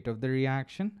the rate of the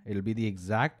reaction, it'll be the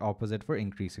exact opposite for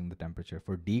increasing the temperature.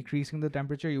 For decreasing the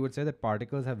temperature, you would say that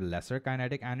particles have lesser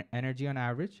kinetic energy on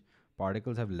average.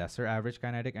 Particles have lesser average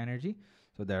kinetic energy.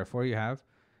 So therefore, you have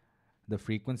the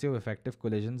frequency of effective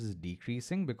collisions is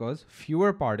decreasing because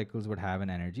fewer particles would have an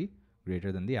energy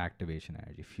greater than the activation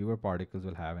energy. Fewer particles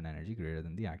will have an energy greater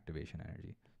than the activation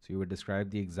energy. So you would describe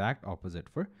the exact opposite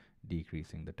for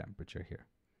decreasing the temperature here.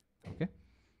 Okay.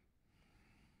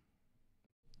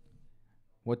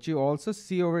 What you also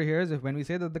see over here is if when we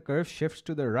say that the curve shifts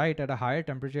to the right at a higher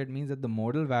temperature, it means that the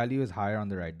modal value is higher on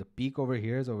the right. The peak over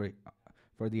here is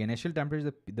for the initial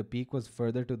temperature, the peak was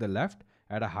further to the left.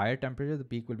 At a higher temperature, the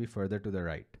peak will be further to the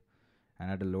right.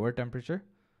 And at a lower temperature,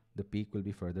 the peak will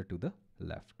be further to the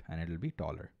left and it will be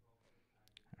taller.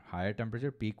 Higher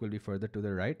temperature, peak will be further to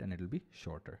the right and it will be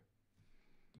shorter.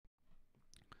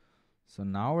 So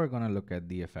now we're going to look at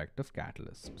the effect of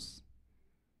catalysts.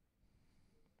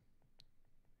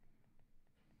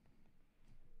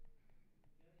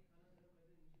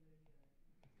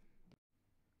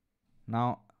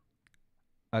 Now,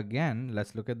 again,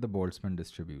 let's look at the Boltzmann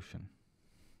distribution.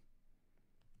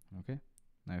 Okay.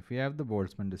 Now, if we have the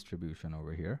Boltzmann distribution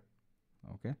over here,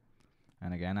 okay,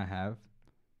 and again, I have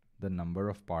the number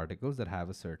of particles that have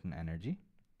a certain energy,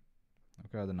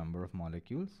 okay, or the number of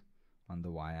molecules on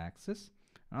the y-axis.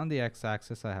 And on the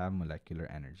x-axis, I have molecular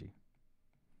energy.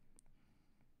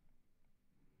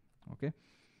 Okay.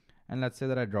 And let's say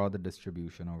that I draw the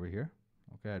distribution over here.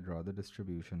 Okay, I draw the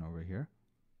distribution over here.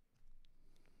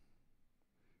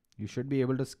 You should be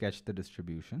able to sketch the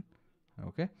distribution.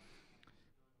 Okay.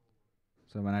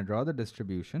 So when I draw the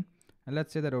distribution, and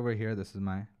let's say that over here, this is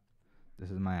my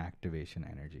activation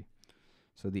energy.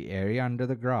 So the area under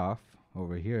the graph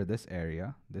over here, this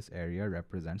area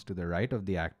represents to the right of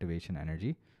the activation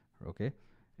energy, okay,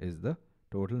 is the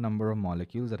total number of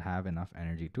molecules that have enough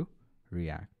energy to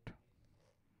react.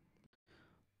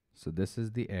 So this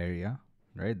is the area,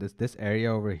 right? This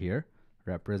area over here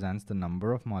represents the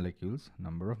number of molecules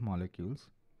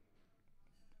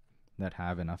that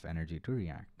have enough energy to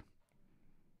react.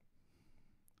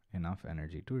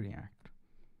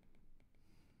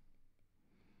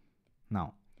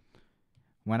 Now,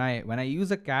 when I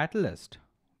use a catalyst,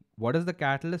 what is the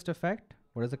catalyst effect?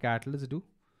 What does the catalyst do?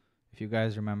 If you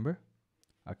guys remember,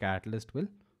 a catalyst will.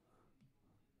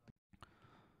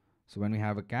 So when we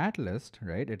have a catalyst,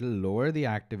 right, it'll lower the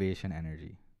activation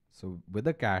energy. So with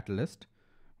a catalyst,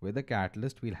 we'll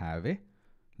have a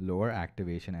lower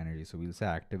activation energy. So we'll say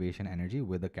activation energy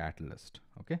with a catalyst.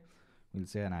 Okay. We'll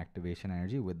say an activation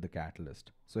energy with the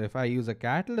catalyst. So if I use a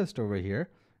catalyst over here,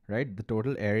 right, the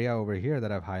total area over here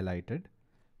that I've highlighted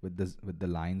with the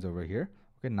lines over here.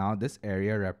 Okay, now this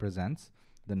area represents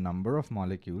the number of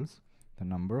molecules, the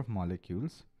number of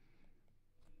molecules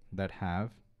that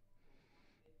have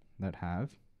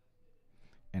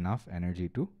enough energy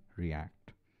to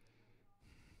react,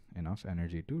 enough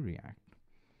energy to react.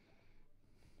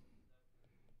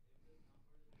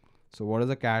 So what does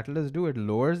a catalyst do? It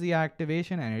lowers the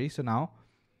activation energy. So now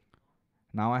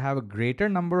I have a greater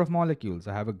number of molecules.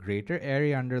 I have a greater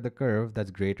area under the curve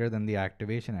that's greater than the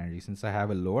activation energy. Since I have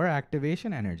a lower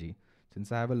activation energy,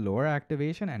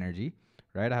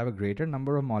 right, I have a greater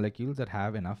number of molecules that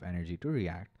have enough energy to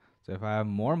react. So if I have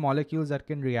more molecules that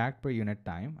can react per unit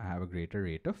time, I have a greater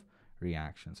rate of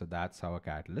reaction. So that's how a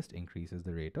catalyst increases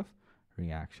the rate of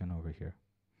reaction over here.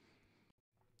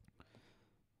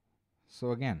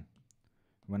 So again,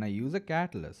 when I use a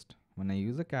catalyst,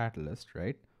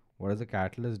 right, what does a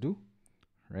catalyst do,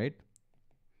 right?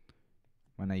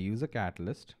 When I use a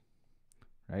catalyst,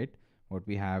 right, what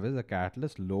we have is a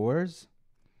catalyst lowers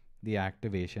the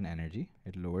activation energy.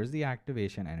 It lowers the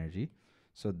activation energy.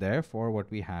 So therefore, what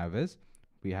we have is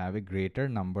we have a greater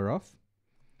number of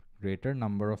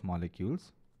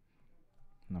molecules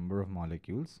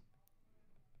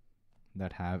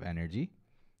that have energy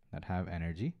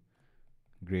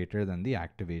greater than the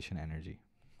activation energy.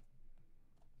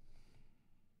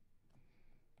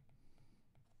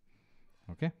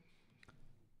 Okay.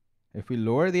 If we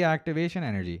lower the activation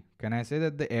energy, can I say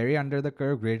that the area under the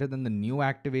curve greater than the new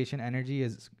activation energy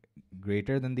is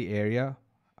greater than the area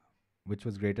which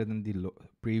was greater than the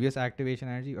previous activation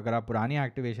energy? अगर आप पुरानी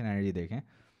activation energy देखें,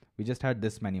 we just had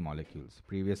this many molecules,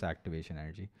 previous activation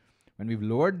energy. When we've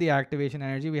lowered the activation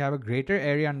energy, we have a greater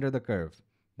area under the curve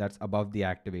that's above the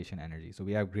activation energy. So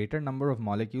we have greater number of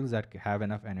molecules that have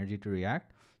enough energy to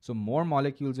react. So more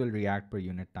molecules will react per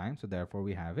unit time. So therefore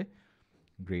we have a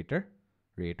greater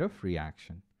rate of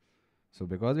reaction. So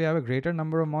because we have a greater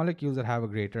number of molecules that have a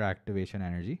greater activation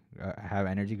energy, have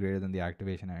energy greater than the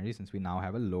activation energy, since we now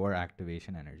have a lower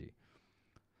activation energy.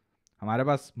 हमारे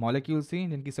पास molecules थी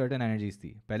जिनकी certain energies थी.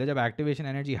 पहले जब activation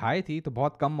energy high थी तो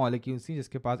बहुत कम molecules थी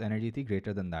जिसके पास एनर्जी थी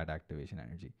greater than that activation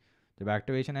energy. जब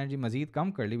एक्टिवेशन एनर्जी मजीद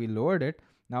कम कर ली, we lowered it.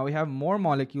 Now we have more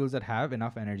molecules that have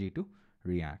enough energy to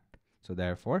react. So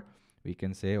therefore we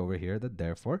can say over here that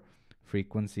therefore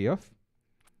frequency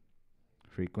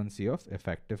of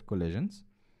effective collisions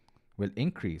will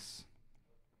increase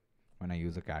when I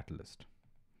use a catalyst.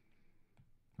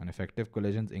 And effective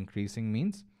collisions increasing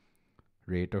means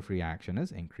rate of reaction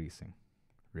is increasing.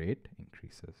 Rate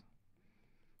increases.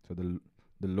 So the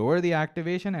lower the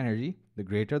activation energy, the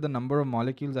greater the number of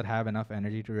molecules that have enough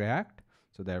energy to react.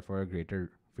 So therefore a greater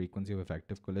frequency of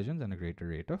effective collisions and a greater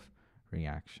rate of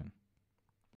reaction.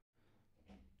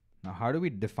 Now, how do we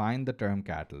define the term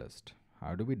catalyst?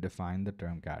 How do we define the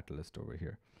term catalyst over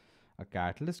here? A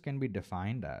catalyst can be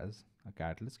defined as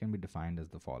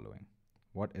the following.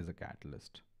 What is a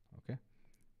catalyst? Okay.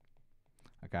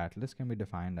 A catalyst can be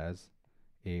defined as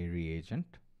a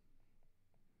reagent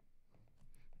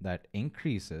that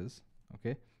increases,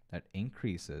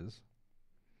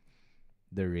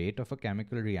 the rate of a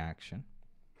chemical reaction,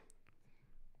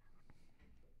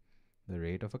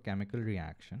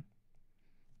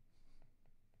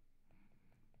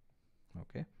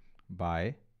 okay,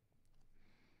 by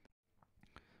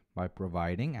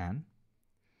providing an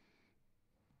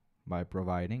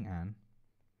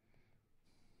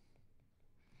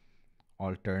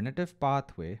alternative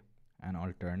pathway,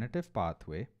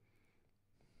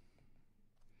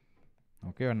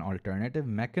 okay, an alternative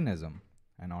mechanism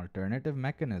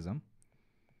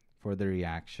for the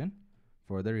reaction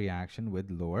with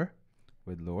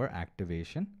lower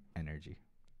activation energy.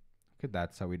 Okay,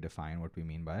 that's how we define what we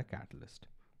mean by a catalyst,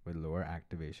 with lower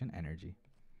activation energy.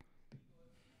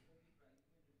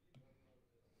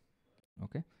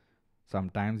 Okay,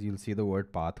 sometimes you'll see the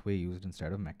word pathway used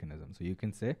instead of mechanism. So you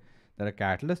can say that a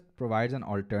catalyst provides an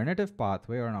alternative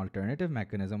pathway or an alternative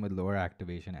mechanism with lower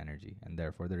activation energy, and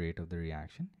therefore the rate of the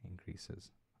reaction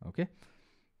increases. Okay.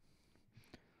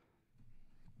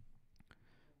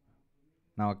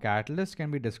 Now a catalyst can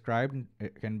be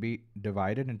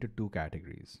divided into two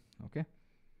categories. Okay.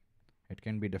 It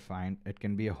can be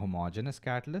a homogeneous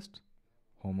catalyst,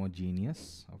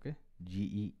 homogeneous, okay,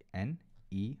 Geneous,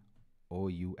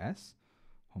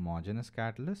 homogeneous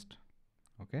catalyst,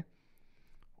 okay,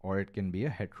 or it can be a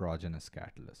heterogeneous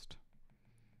catalyst.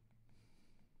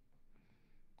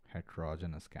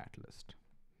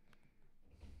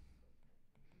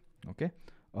 Okay.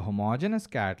 A homogeneous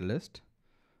catalyst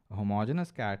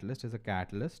is a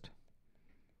catalyst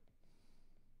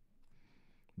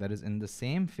that is in the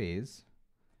same phase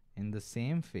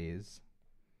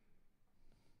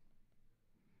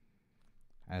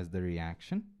as the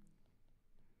reaction,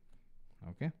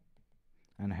 Okay.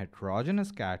 And a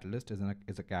heterogeneous catalyst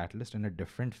is a catalyst in a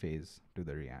different phase to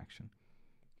the reaction.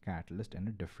 Catalyst in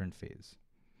a different phase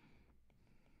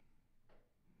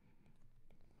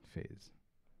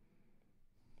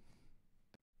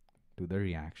to the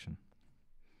reaction.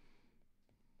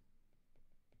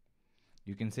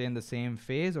 You can say in the same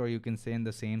phase, or you can say in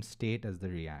the same state as the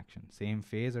reaction. Same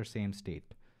phase or same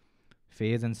state.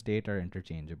 Phase and state are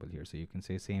interchangeable here. So you can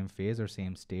say same phase or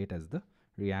same state as the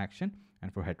reaction.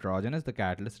 And for heterogeneous, the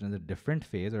catalyst is a different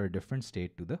phase or a different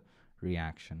state to the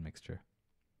reaction mixture.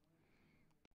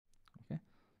 Okay.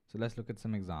 So let's look at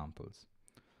some examples.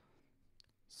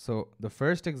 So the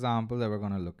first example that we're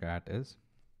going to look at is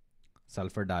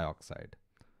sulfur dioxide.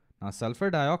 Now sulfur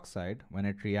dioxide, when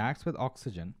it reacts with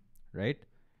oxygen, right,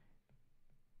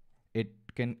 it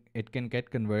can get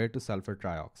converted to sulfur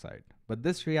trioxide. But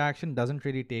this reaction doesn't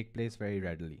really take place very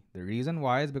readily. The reason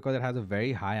why is because it has a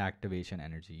very high activation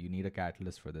energy. You need a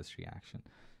catalyst for this reaction.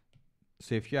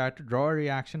 So if you had to draw a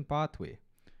reaction pathway,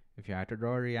 for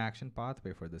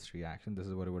this reaction, this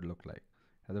is what it would look like.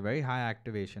 It has a very high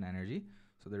activation energy,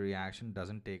 so the reaction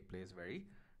doesn't take place very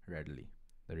readily.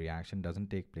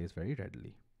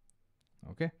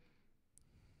 Okay.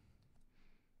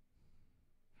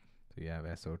 So you have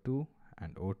SO2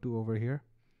 and O2 over here,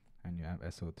 and you have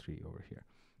SO3 over here.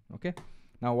 Okay.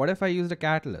 Now what if I used a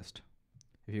catalyst?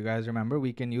 If you guys remember,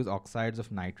 we can use oxides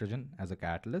of nitrogen as a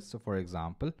catalyst. So for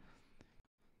example,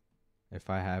 if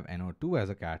I have NO2 as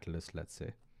a catalyst, let's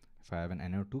say, if I have an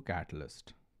NO2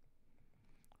 catalyst,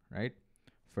 right?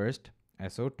 First,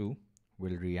 SO2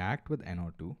 will react with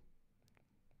NO2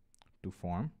 to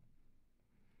form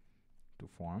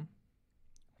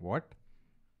what?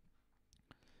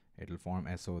 It'll form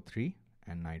SO3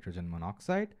 and nitrogen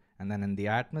monoxide. And then in the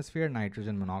atmosphere,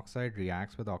 nitrogen monoxide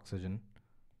reacts with oxygen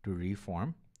to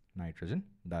reform nitrogen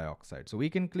dioxide. So we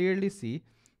can clearly see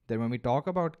that when we talk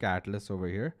about catalysts over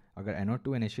here, agar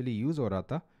NO2 initially use ho raha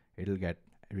tha, it'll get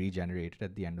regenerated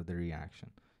at the end of the reaction.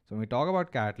 So when we talk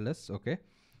about catalysts, okay,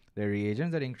 they're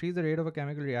reagents that increase the rate of a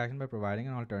chemical reaction by providing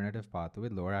an alternative pathway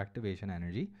with lower activation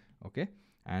energy, okay,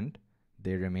 and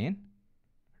they remain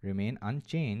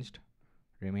unchanged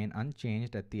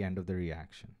at the end of the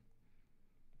reaction.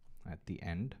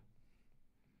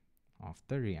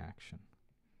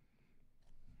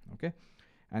 Okay.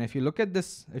 And if you look at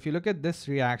this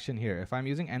reaction here, if I'm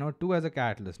using NO2 as a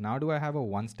catalyst, now do I have a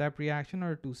one-step reaction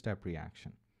or a two-step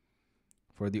reaction?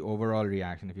 For the overall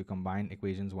reaction, if you combine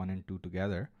equations 1 and 2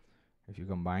 together, I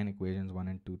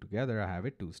have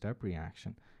a two-step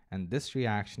reaction. And this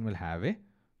reaction will have a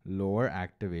lower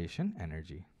activation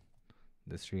energy.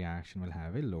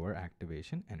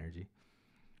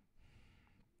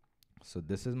 So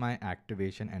this is my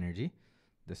activation energy.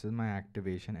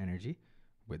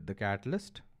 With the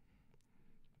catalyst.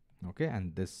 Okay,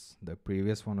 and the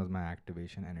previous one was my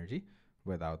activation energy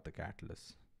without the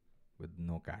catalyst, with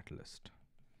no catalyst.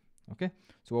 Okay,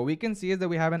 so what we can see is that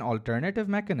we have an alternative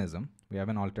mechanism. Now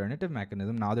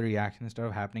the reaction, instead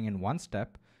of happening in one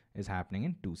step, is happening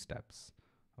in two steps.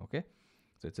 Okay,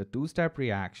 so it's a two-step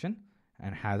reaction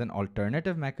and has an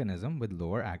alternative mechanism with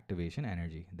lower activation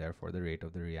energy. Therefore, the rate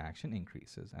of the reaction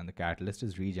increases and the catalyst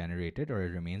is regenerated, or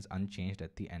it remains unchanged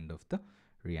at the end of the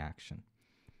reaction.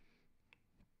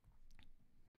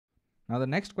 Now the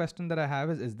next question that I have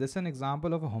is this an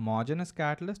example of a homogeneous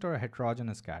catalyst or a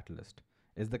heterogeneous catalyst?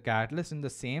 Is the catalyst in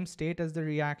the same state as the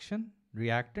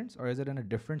reactants, or is it in a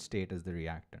different state as the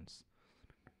reactants?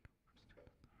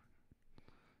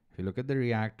 If you look at the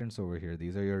reactants over here,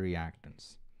 these are your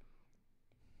reactants,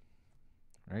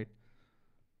 right?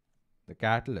 The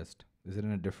catalyst, is it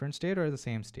in a different state or the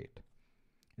same state?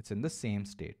 It's in the same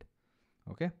state.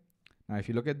 Okay. Now if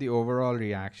you look at the overall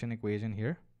reaction equation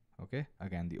here, okay,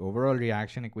 again, the overall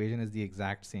reaction equation is the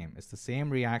exact same. It's the same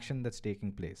reaction that's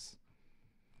taking place,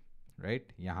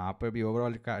 right? Yahan par bhi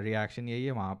overall reaction yahi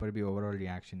hai, wahan par bhi overall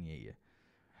reaction yahi hai.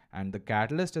 And the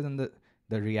catalyst is in the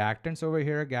reactants over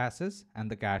here are gases,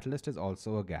 and the catalyst is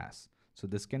also a gas. So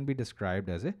this can be described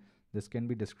as a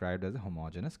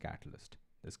homogeneous catalyst.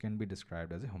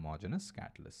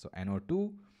 So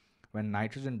NO2, when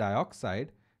nitrogen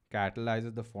dioxide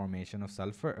catalyzes the formation of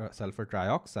sulfur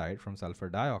trioxide from sulfur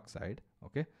dioxide,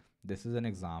 okay, this is an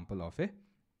example of a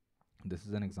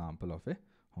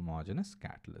homogeneous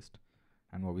catalyst.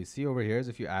 And what we see over here is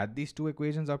if you add these two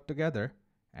equations up together,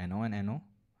 NO and NO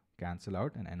cancel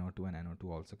out, and NO2 and NO2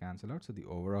 also cancel out. So the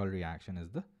overall reaction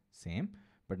is the same,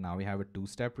 but now we have a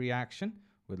two-step reaction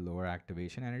with lower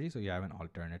activation energy. So you have an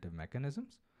alternative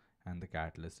mechanisms, and the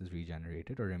catalyst is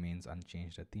regenerated or remains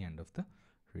unchanged at the end of the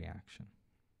reaction.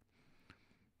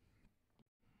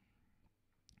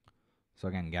 So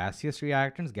again, gaseous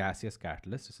reactants, gaseous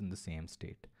catalyst is in the same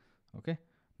state. Okay.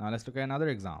 Now let's look at another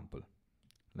example.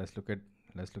 Let's look at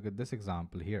this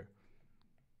example here.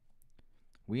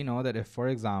 We know that if, for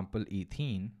example,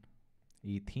 ethene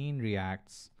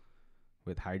reacts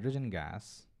with hydrogen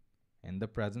gas in the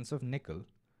presence of nickel,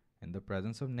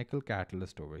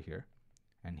 catalyst over here,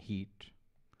 and heat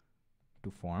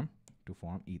to form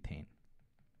ethane.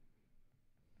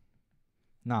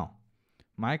 Now,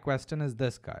 my question is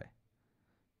this guy.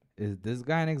 Is this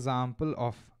guy an example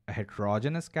of a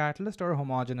heterogeneous catalyst or a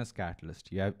homogeneous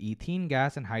catalyst? You have ethene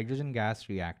gas and hydrogen gas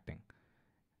reacting,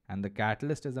 and the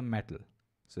catalyst is a metal.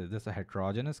 So is this a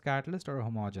heterogeneous catalyst or a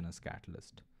homogeneous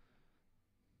catalyst?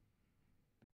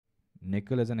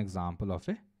 Nickel is an example of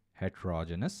a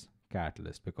heterogeneous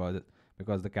catalyst because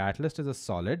the catalyst is a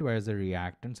solid, whereas the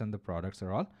reactants and the products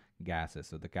are all gases.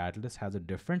 So the catalyst has a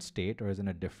different state or is in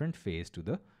a different phase to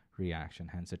the reaction.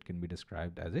 Hence, it can be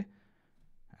described as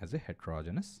a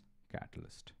heterogeneous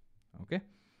catalyst. Okay.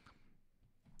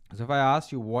 So if I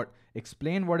ask you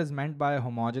explain what is meant by a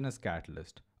homogeneous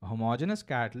catalyst. A homogeneous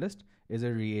catalyst is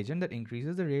a reagent that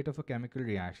increases the rate of a chemical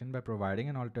reaction by providing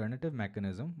an alternative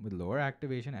mechanism with lower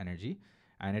activation energy,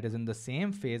 and it is in the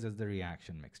same phase as the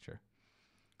reaction mixture.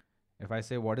 If I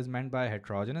say what is meant by a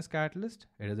heterogeneous catalyst,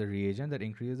 it is a reagent that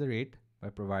increases the rate by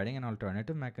providing an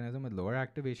alternative mechanism with lower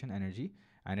activation energy,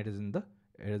 and it is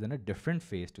in a different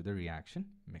phase to the reaction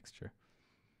mixture.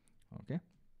 Okay.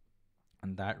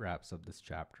 And that wraps up this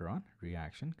chapter on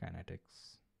reaction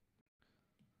kinetics.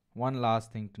 One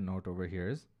last thing to note over here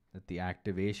is that the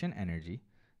activation energy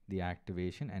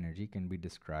can be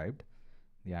described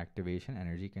as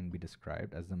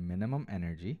the minimum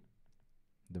energy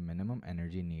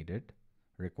needed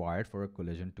required for a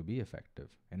collision to be effective.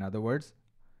 In other words,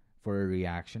 for a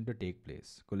reaction to take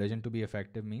place. Collision to be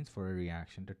effective means for a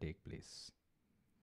reaction to take place.